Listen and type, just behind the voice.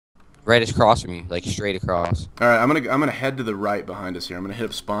Right across from you, like straight across. All right, I'm gonna head to the right behind us here. I'm gonna hit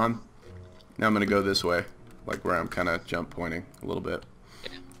up spawn. Now I'm gonna go this way, like where I'm kind of jump pointing a little bit.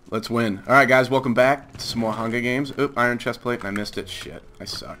 Let's win. All right, guys, welcome back to some more Hunger Games. Oop, iron chest plate, and I missed it. Shit, I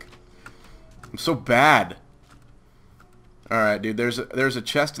suck. I'm so bad. All right, dude. There's a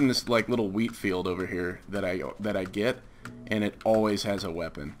chest in this like little wheat field over here that I get, and it always has a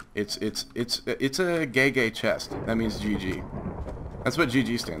weapon. It's a gay chest. That means GG. That's what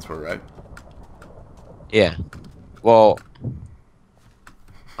GG stands for, right? Yeah. Well,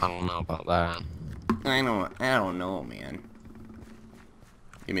 I don't know about that. I don't know, man.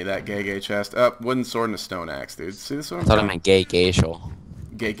 Give me that gay chest. Up, wooden sword and a stone axe, dude. See this one? I thought I meant gay-gacial.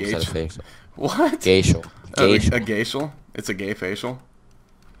 Gay-gacial? What? Gacial. A gacial? It's a gay facial?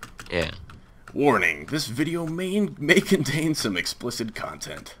 Yeah. Warning, this video may contain some explicit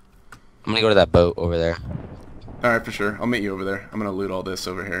content. I'm gonna go to that boat over there. Alright, for sure. I'll meet you over there. I'm gonna loot all this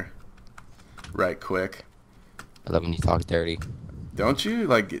over here. Right quick. I love when you talk dirty. Don't you?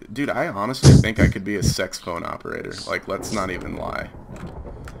 Like, dude, I honestly think I could be a sex phone operator. Like, let's not even lie.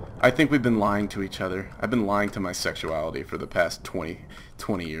 I think we've been lying to each other. I've been lying to my sexuality for the past 20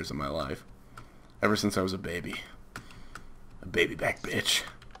 years of my life. Ever since I was a baby. A baby back bitch.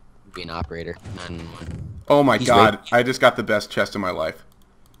 Be an operator. 911. Oh my god, I just got the best chest in my life.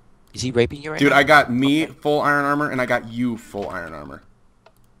 Is he raping you right Dude, now? I got me full iron armor, and I got you full iron armor.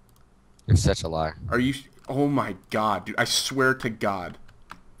 You're such a liar. Are you... Oh my god, dude. I swear to God.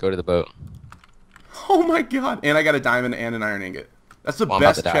 Go to the boat. Oh my god. And I got a diamond and an iron ingot. That's the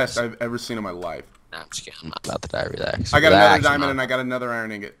best chest I've ever seen in my life. Nah, I'm just kidding. I'm not about to die. Relax. I got another diamond and I got another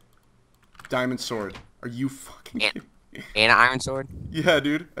iron ingot. Diamond sword. Are you fucking kidding me? And an iron sword? Yeah,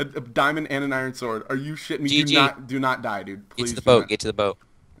 dude. A diamond and an iron sword. Are you shitting me? GG. Do not die, dude. Please get to the boat. Get to the boat.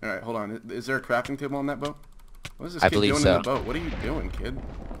 Alright, hold on. Is there a crafting table on that boat? What is this I kid believe doing so. in the boat? What are you doing, kid?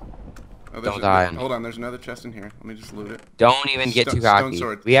 Oh, Don't die. Hold on, there's another chest in here. Let me just loot it. Don't even get too cocky. Stone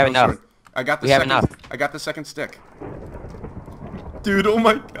sword. We have enough. I got the we have enough. I got the second stick. Dude, oh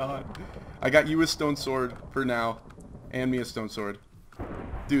my god. I got you a stone sword for now. And me a stone sword.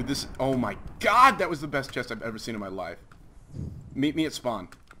 Dude, this... Oh my god, that was the best chest I've ever seen in my life. Meet me at spawn.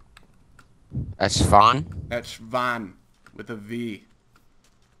 At spawn? At Schwan. With a V.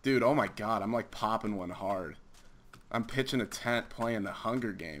 Dude, oh my god, I'm like popping one hard. I'm pitching a tent playing the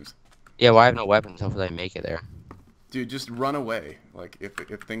Hunger Games. Yeah, well I have no weapons. Hopefully I make it there. Dude, just run away. Like, if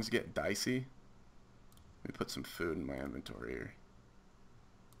things get dicey... Let me put some food in my inventory here.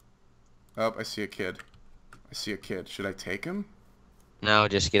 Oh, I see a kid. I see a kid. Should I take him? No,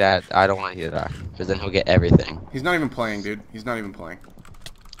 just get out. I don't want you to die. Because then he'll get everything. He's not even playing, dude. He's not even playing.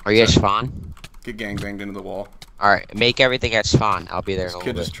 Are you at spawn? Get gangbanged into the wall. Alright, make everything at spawn. I'll be there in a This little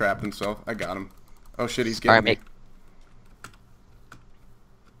kid bit. just trapped himself. I got him. Oh shit, he's getting me.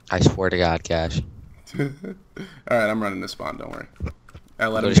 I swear to God, Cash. Alright, I'm running this spawn, don't worry. I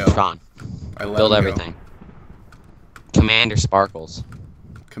let Go him to go. spawn. I let Build him everything. Commander Sparkles.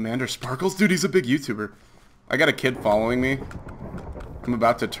 Commander Sparkles? Dude, he's a big YouTuber. I got a kid following me. I'm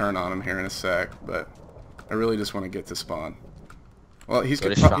about to turn on him here in a sec, but I really just want to get to spawn. Well, he's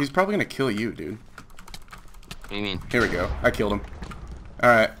probably going to kill you, dude. What do you mean? Here we go. I killed him.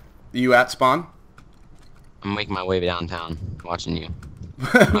 Alright. You at spawn? I'm making my way downtown, watching you.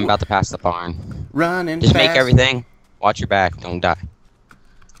 I'm about to pass the barn. Running Just fast. make everything. Watch your back. Don't die.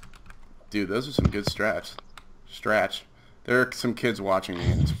 Dude, those are some good strats. There are some kids watching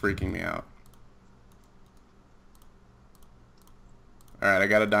me, and it's freaking me out. Alright, I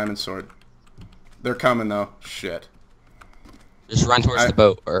got a diamond sword. They're coming, though. Shit. Just run towards the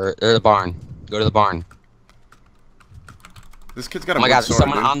boat, or the barn. Go to the barn. This kid's got a Oh my god, sword, there's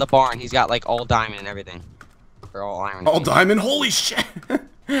someone dude. on the barn. He's got, like, all diamond and everything. Or all iron. All diamond? Holy shit!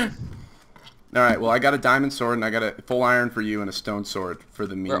 Alright, well, I got a diamond sword, and I got a full iron for you and a stone sword for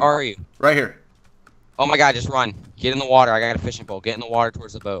the meat. Where are you? Right here. Oh my god, just run. Get in the water. I got a fishing pole. Get in the water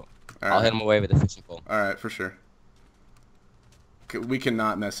towards the boat. All I'll right. hit him away with the fishing pole. Alright, for sure. We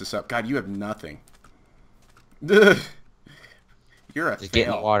cannot mess this up. God, you have nothing. Ugh. You're a Just get in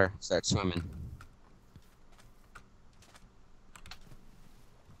the fail. water. Start swimming.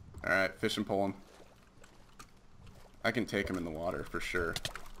 Alright, fish and pull him. I can take him in the water, for sure.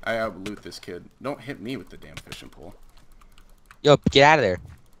 I out-loot this kid. Don't hit me with the damn fishing pole. Yo, get out of there.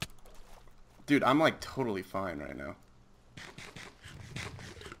 Dude, I'm like totally fine right now.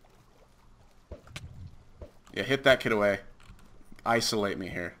 Yeah, hit that kid away. Isolate me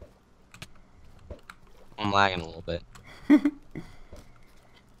here. I'm lagging a little bit. What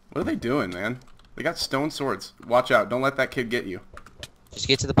are they doing, man? They got stone swords. Watch out. Don't let that kid get you. Just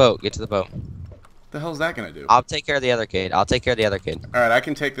get to the boat. Get to the boat. The hell's that gonna do? I'll take care of the other kid. I'll take care of the other kid. All right, I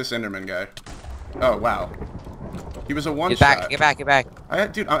can take this Enderman guy. Oh wow, he was a one Get shot. back! Get back! Get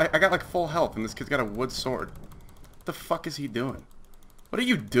back! Dude, I got like full health, and this kid's got a wood sword. What the fuck is he doing? What are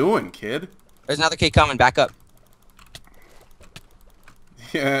you doing, kid? There's another kid coming. Back up.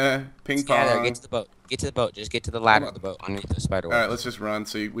 Yeah, ping pong. Yeah, there. Get to the boat. Get to the boat. Just get to the ladder of the boat underneath the spider web. All right, let's just run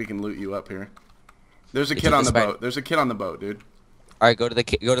so we can loot you up here. There's a kid on the boat. There's a kid on the boat, dude. All right, go to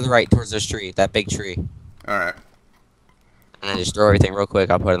the right towards this tree, that big tree. All right. And then just throw everything real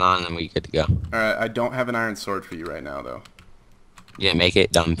quick. I'll put it on, and then we're good to go. All right, I don't have an iron sword for you right now, though. You didn't make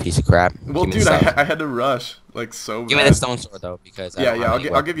it, dumb piece of crap. Well, dude, I had to rush like so bad. Give me the stone sword though, because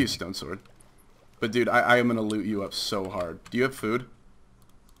I'll give you a stone sword. But dude, I am gonna loot you up so hard. Do you have food?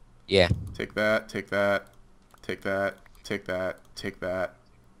 Yeah. Take that. Take that. Take that. Take that. Take that.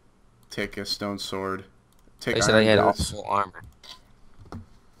 Take a stone sword. Take They said I had all full armor.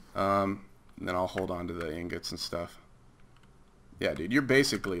 Then I'll hold on to the ingots and stuff. Yeah, dude, you're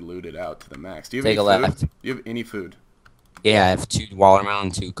basically looted out to the max. Do you have any food? Left. Do you have any food? Yeah, I have 2 watermelon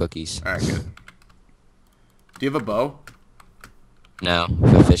and 2 cookies. All right, good. Do you have a bow? No,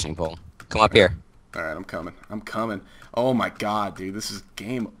 a fishing pole. Come up here. All right, I'm coming. I'm coming. Oh my god, dude, this is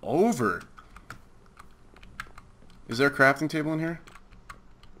game over. Is there a crafting table in here?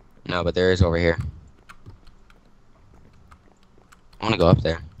 No, but there is over here. I want to go up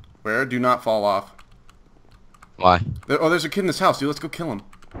there. Where? Do not fall off. Why? There's a kid in this house, dude. Let's go kill him.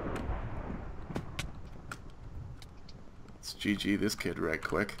 Let's GG this kid right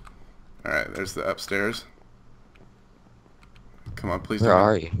quick. Alright, there's the upstairs. Come on, please. Where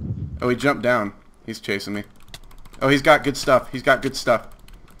are you? Oh, he jumped down. He's chasing me. Oh, he's got good stuff. He's got good stuff.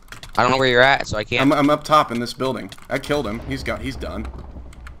 I don't know where you're at, so I can't. I'm up top in this building. I killed him. He's done.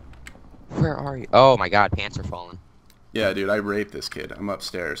 Where are you? Oh my god, pants are falling. Yeah, dude, I raped this kid. I'm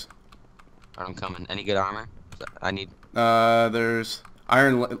upstairs. Alright, I'm coming. Any good armor? I need. There's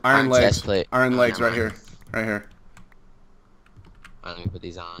iron legs. Iron legs right here. Right here. Alright, let me put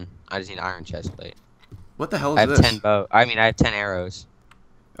these on. I just need iron chest plate. What the hell is this? I have 10 arrows.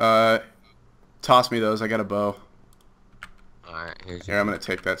 Toss me those. I got a bow. Alright, here's Here, I'm gonna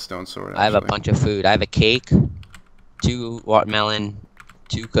take that stone sword. I have a bunch of food. I have a cake, 2 watermelon,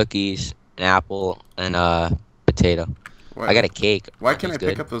 2 cookies, an apple, and a potato. What? I got a cake. Why can't I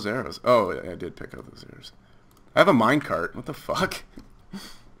pick up those arrows? Oh, I did pick up those arrows. I have a minecart. What the fuck?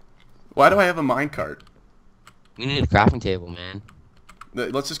 Why do I have a minecart? You need a crafting table, man.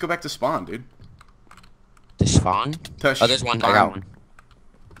 Let's just go back to spawn, dude. To spawn? Oh, there's one. I got one.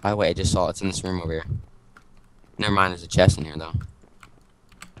 By the way, I just saw it. It's in this room over here. Never mind, there's a chest in here, though.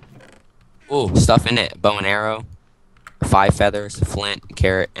 Ooh, stuff in it. Bow and arrow, 5 feathers, flint,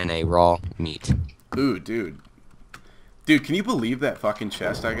 carrot, and a raw meat. Ooh, dude. Dude, can you believe that fucking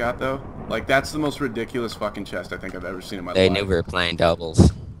chest I got, though? Like, that's the most ridiculous fucking chest I think I've ever seen in my life. They knew we were playing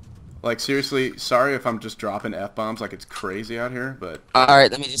doubles. Like, seriously, sorry if I'm just dropping F-bombs like it's crazy out here, but...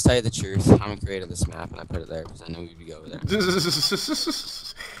 Alright, let me just tell you the truth. I'm a creator of this map, and I put it there because I knew you'd go over there.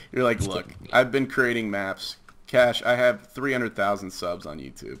 You're like, look, I've been creating maps. Cash, I have 300,000 subs on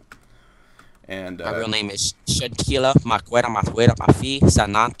YouTube. And, my real name is Shadkila Maquera Matuera Mafi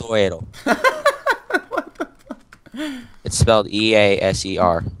Sanantoero. It's spelled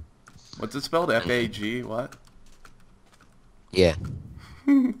E-A-S-E-R. What's it spelled? F-A-G? What? Yeah.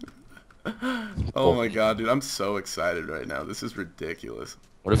 Oh my god, dude, I'm so excited right now. This is ridiculous.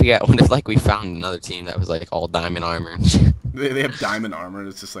 What if we found another team that was like all diamond armor? They have diamond armor and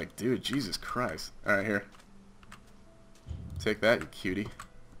it's just like, dude, Jesus Christ. Alright, here. Take that, you cutie.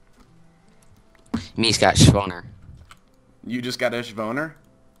 Me's got Schwoner. You just got a Schwoner?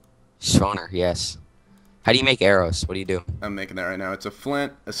 Schwoner, yes. How do you make arrows? What do you do? I'm making that right now. It's a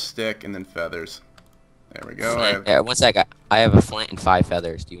flint, a stick, and then feathers. There we go. Yeah, one sec. I have a flint and 5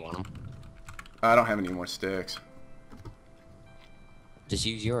 feathers. Do you want them? I don't have any more sticks. Just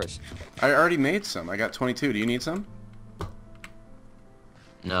use yours. I already made some. I got 22. Do you need some?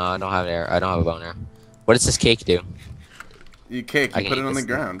 No, I don't have an arrow. I don't have a bone arrow. What does this cake do? You put it on the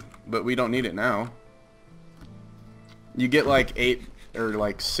ground, but we don't need it now. You get like 8 or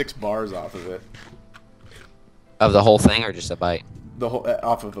like 6 bars off of it. Of the whole thing, or just a bite? The whole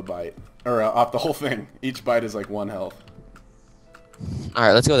off of a bite, or off the whole thing. Each bite is like 1 health. All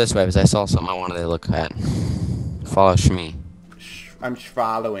right, let's go this way because I saw something I wanted to look at. Follow me. I'm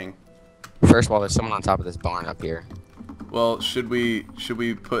following. First of all, there's someone on top of this barn up here. Well, should we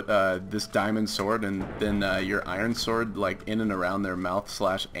put this diamond sword and then your iron sword like in and around their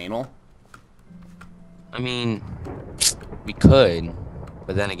mouth/anal? I mean, we could,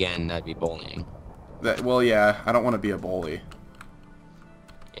 but then again, that'd be bullying. Well, yeah, I don't want to be a bully.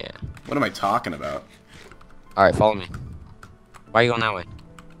 Yeah. What am I talking about? Alright, follow me. Why are you going that way?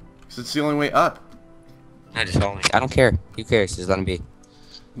 Because it's the only way up. No, just follow me. I don't care. Who cares? Just let him be.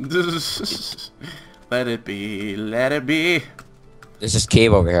 Let it be. Let it be. There's this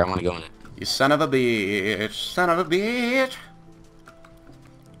cave over here. I want to go in it. You son of a bitch. Son of a bitch.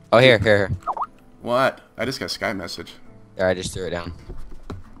 Oh, here. What? I just got a Sky message. There, I just threw it down.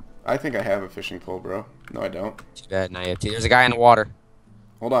 I think I have a fishing pole, bro. No, I don't. Too bad. Now you have two. There's a guy in the water.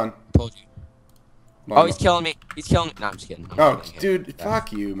 Hold on. Told you. Oh, he's killing me. He's killing me. No, I'm just kidding. Oh, dude,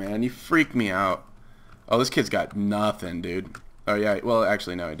 fuck you, man. You freaked me out. Oh, this kid's got nothing, dude. Oh, yeah. Well,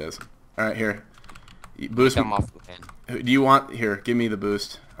 actually, no, he does. All right, here. Boost me. Do you want... Here, give me the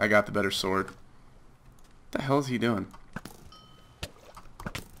boost. I got the better sword. What the hell is he doing?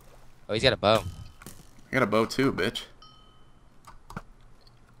 Oh, he's got a bow. I got a bow too, bitch.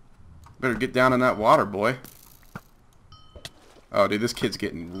 Better get down in that water, boy. Oh, dude, this kid's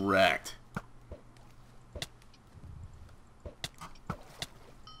getting wrecked.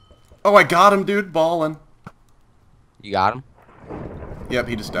 Oh, I got him, dude. Ballin'. You got him? Yep,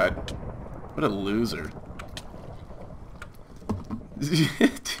 he just died. What a loser.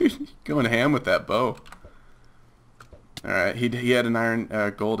 Dude, going ham with that bow. Alright, he had an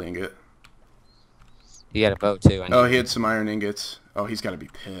iron gold ingot. He had a bow too. Oh, he had some iron ingots. Oh, he's got to be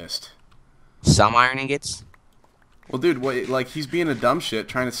pissed. Some iron ingots? Well, dude, what, like, he's being a dumb shit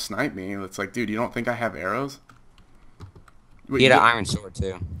trying to snipe me. It's like, dude, you don't think I have arrows? Wait, he had an iron sword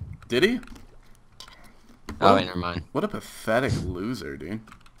too. Did he? Oh, wait, never mind. What a pathetic loser, dude.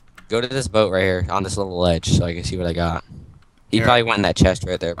 Go to this boat right here on this little ledge so I can see what I got. He probably went in that chest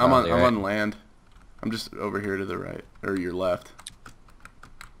right there. I'm on land. I'm just over here to the right, or your left.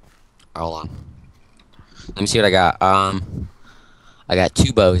 Hold on. Let me see what I got. I got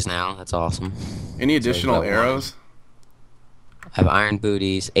 2 bows now. That's awesome. Any additional arrows? I have iron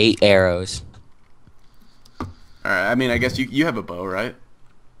booties, 8 arrows. Alright, I mean, I guess you have a bow, right?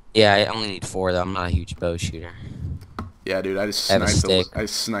 Yeah, I only need 4 though. I'm not a huge bow shooter. Yeah, dude, I just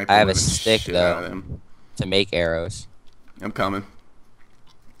sniped I have a stick though to make arrows. I'm coming.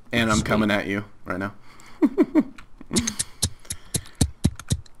 And I'm coming at you right now.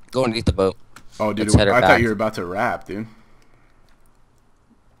 Go and get the boat. Oh, dude, I thought you were about to rap, dude.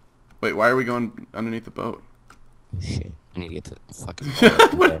 Wait, why are we going underneath the boat? Shit, I need to get to the fucking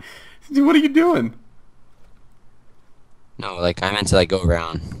boat. Dude, what are you doing? No, like, I meant to, like, go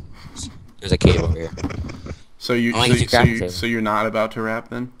around. There's a cave over here. So you're not about to rap,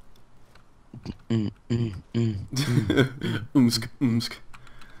 then? Umsk, umsk.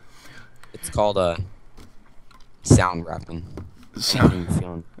 It's called, sound rapping.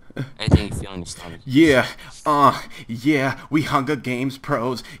 Anything you feel in your stomach. Yeah, yeah, we Hunger Games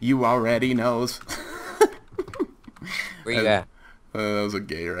pros, you already knows. Where you at? That was a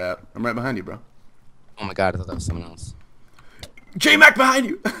gay rap. I'm right behind you, bro. Oh my god, I thought that was someone else. J-Mac behind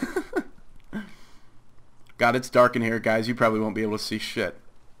you! God, it's dark in here, guys. You probably won't be able to see shit.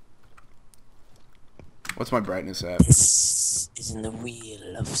 What's my brightness at? This isn't the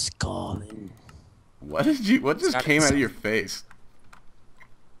wheel of scorn. What just came out of your face?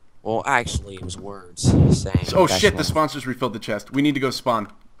 Well, actually, it was words saying... Oh, shit, the sponsors refilled the chest. We need to go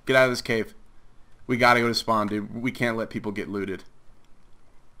spawn. Get out of this cave. We gotta go to spawn, dude. We can't let people get looted.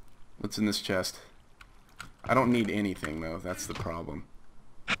 What's in this chest? I don't need anything, though. That's the problem.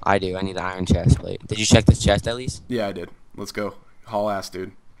 I do. I need an iron chest plate. Did you check this chest, at least? Yeah, I did. Let's go. Haul ass,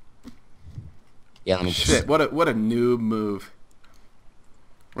 dude. Yeah, let me Shit, just... what a noob move.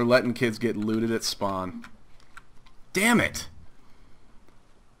 We're letting kids get looted at spawn. Damn it!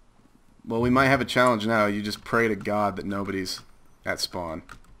 Well, we might have a challenge now. You just pray to God that nobody's at spawn.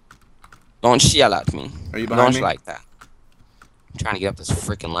 Don't yell at me. Are you behind me? Don't like that. I'm trying to get up this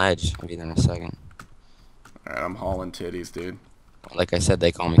freaking ledge. I'll be there in a second. Alright, I'm hauling titties, dude. Like I said,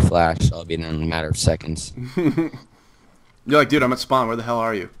 they call me Flash, so I'll be there in a matter of seconds. You're like, dude, I'm at spawn. Where the hell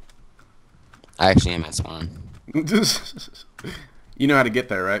are you? I actually am at spawn. You know how to get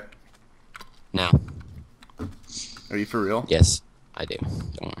there, right? No. Are you for real? Yes, I do.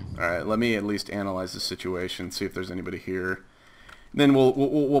 Don't worry. Alright, let me at least analyze the situation, see if there's anybody here. Then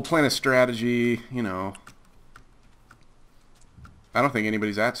we'll plan a strategy, you know. I don't think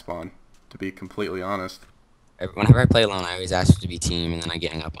anybody's at spawn, to be completely honest. Whenever I play alone, I always ask to be team, and then I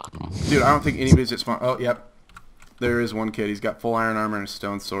gang up on them. Dude, I don't think anybody's at spawn. Oh, yep. There is one kid. He's got full iron armor and a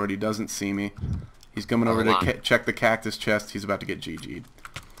stone sword. He doesn't see me. He's coming over to check the cactus chest. He's about to get GG'd.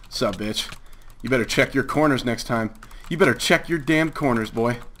 Sup, bitch? You better check your corners next time. You better check your damn corners,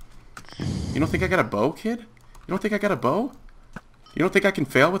 boy. You don't think I got a bow, kid? You don't think I got a bow? You don't think I can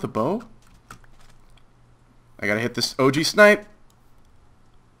fail with a bow? I gotta hit this OG snipe.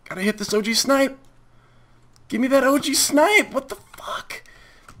 Gotta hit this OG snipe. Give me that OG snipe. What the fuck?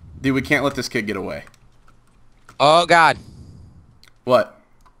 Dude, we can't let this kid get away. Oh, God. What?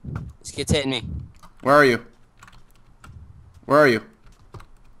 This kid's hitting me. Where are you? Where are you?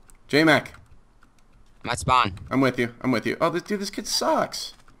 J-Mac. I'm at spawn. I'm with you. I'm with you. Oh, this kid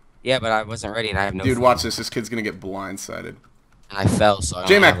sucks. Yeah, but I wasn't ready and I have no Dude, food. watch this. This kid's gonna get blindsided. And I fell, so I don't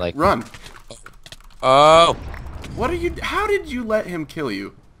J-Mac, have, like... run. Oh. What are you... How did you let him kill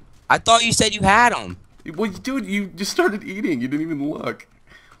you? I thought you said you had him. Well, dude, you just started eating. You didn't even look.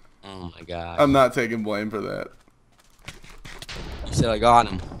 Oh, my God. I'm not taking blame for that. You said I got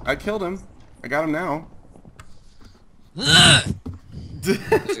him. I killed him. I got him now.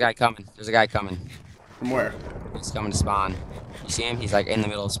 There's a guy coming. There's a guy coming. From where? He's coming to spawn. You see him? He's like in the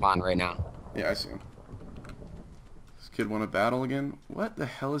middle of spawn right now. Yeah, I see him. This kid want to battle again? What the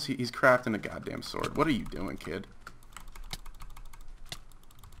hell is he? He's crafting a goddamn sword. What are you doing, kid?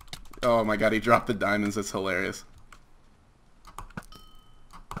 Oh my god, he dropped the diamonds. That's hilarious.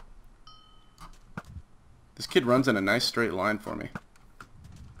 This kid runs in a nice straight line for me.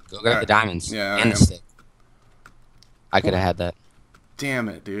 Go get the diamonds. Yeah, and the stick. I could have had that. Damn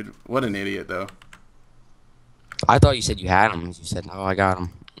it, dude. What an idiot, though. I thought you said you had them. You said, no, I got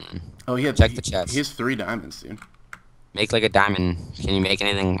them. Oh, he had, Check the chest. He has 3 diamonds, dude. Make like a diamond. Can you make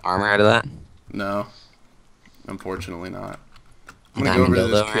anything armor out of that? No. Unfortunately not. I'm gonna go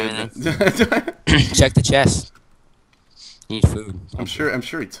over to this kid. Check the chest. You need food. I'm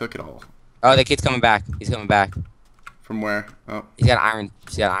sure he took it all. Oh, the kid's coming back. He's coming back. From where? Oh. He's got an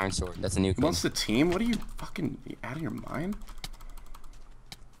iron sword. That's a new kid. He wants the team? What are you fucking out of your mind?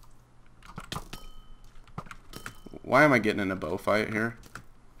 Why am I getting in a bow fight here?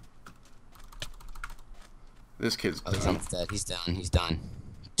 This kid's done. He's dead. He's done. He's done.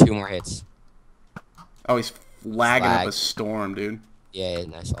 2 more hits. Oh, he's lagging up a storm, dude. Yeah,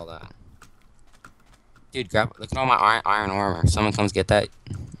 I saw that. Dude, look at all my iron armor. Someone comes get that.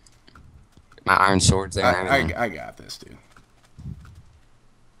 My iron sword's there and everything. I got this, dude.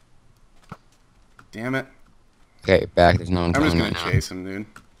 Damn it. Okay, back. There's no one coming. I'm just gonna chase him, dude.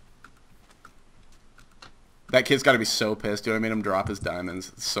 That kid's gotta be so pissed, dude. I made him drop his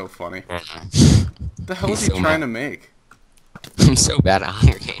diamonds. It's so funny. What the hell is he trying to make? I'm so bad at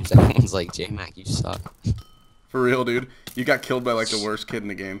Hunger Games. Everyone's like, J-Mac, you suck. For real, dude. You got killed by like the worst kid in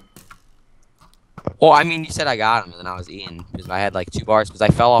the game. Well, I mean, you said I got him, and then I was eating because I had like 2 bars because I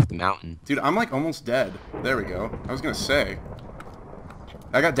fell off the mountain. Dude, I'm like almost dead. There we go. I was gonna say.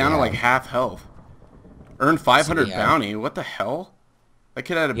 I got down to like half health. Earned 500 bounty. What the hell? That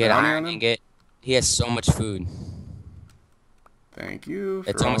kid had a bounty on him. He has so much food. Thank you.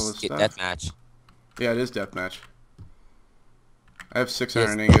 It's almost deathmatch. Yeah, it is deathmatch. I have 6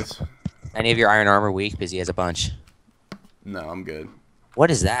 iron ingots. Any of your iron armor weak because he has a bunch? No, I'm good.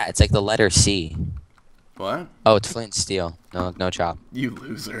 What is that? It's like the letter C. What? Oh, it's flint and steel. No chop. You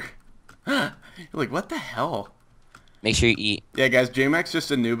loser. You're like, what the hell? Make sure you eat. Yeah, guys, J-Mac's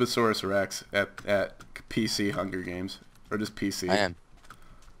just a Nubosaurus Rex at PC Hunger Games, or just PC. I am.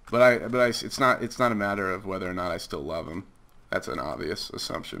 But it's not a matter of whether or not I still love him. That's an obvious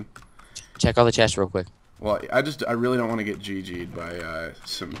assumption. Check all the chests real quick. Well, I really don't want to get GG'd by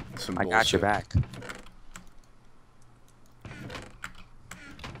some bullshit. I got your back.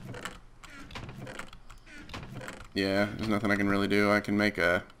 Yeah, there's nothing I can really do. I can make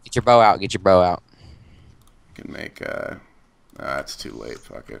a... Get your bow out. Get your bow out. I can make a... it's too late.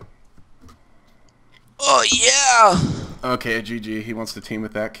 Fuck it. Oh, yeah! Okay, GG. He wants to team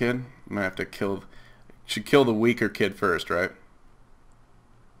with that kid. I'm gonna have to kill... Should kill the weaker kid first, right?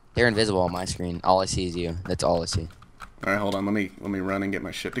 They're invisible on my screen. All I see is you. That's all I see. Alright, hold on. Let me run and get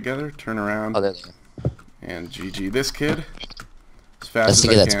my shit together. Turn around. Oh, there they are. And GG this kid. As fast as I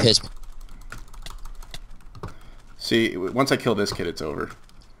can. That's pissed. See, once I kill this kid, it's over.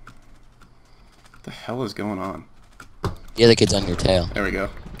 What the hell is going on? The other kid's on your tail. There we go.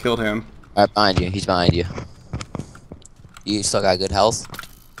 Killed him. Right behind you. He's behind you. You still got good health?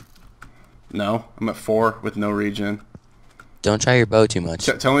 No, I'm at 4 with no regen. Don't try your bow too much.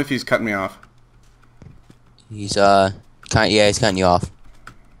 Tell me if he's cutting me off. He's yeah, he's cutting you off.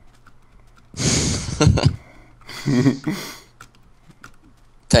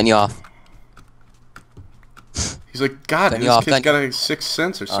 Cutting you off. He's like, God, this kid's got a 6th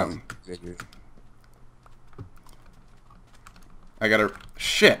sense or something. I gotta...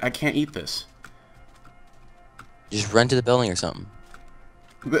 Shit, I can't eat this. Just run to the building or something.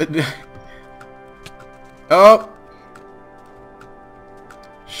 Oh!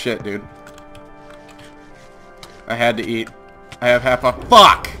 Shit, dude. I had to eat. I have half a...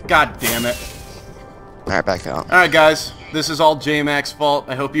 Fuck! God damn it. Alright, back out. Alright, guys. This is all J-Mac's fault.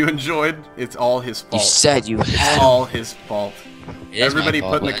 I hope you enjoyed. It's all his fault. You said you had. It's all his fault. Everybody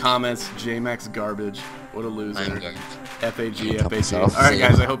fault, put in the man. comments, J-Mac's garbage. What a loser. I'm garbage. F-A-G, Help F-A-G. yourself. Alright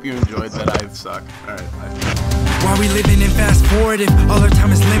guys, I hope you enjoyed that. I suck. Alright, bye. Why we living in fast forward if all our time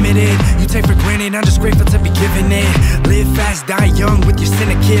is limited? You take for granted, I'm just grateful to be given it. Live fast, die young with your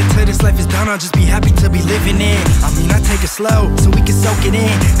cynic kid. Till this life is done, I'll just be happy to be living it. I mean, I take it slow so we can soak it in.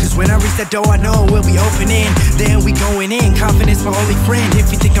 Cause when I reach that door, I know we'll be opening. Then we going in, confidence my only friend.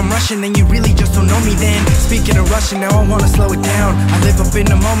 If you think I'm rushing, then you really just don't know me then. Speaking of rushing, now I wanna slow it down. I live up in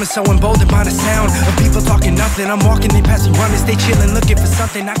the moment, so emboldened by the sound of people talking nothing. I'm walking, they passing runners, they chilling, looking for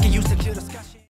something I can use to kill discussion.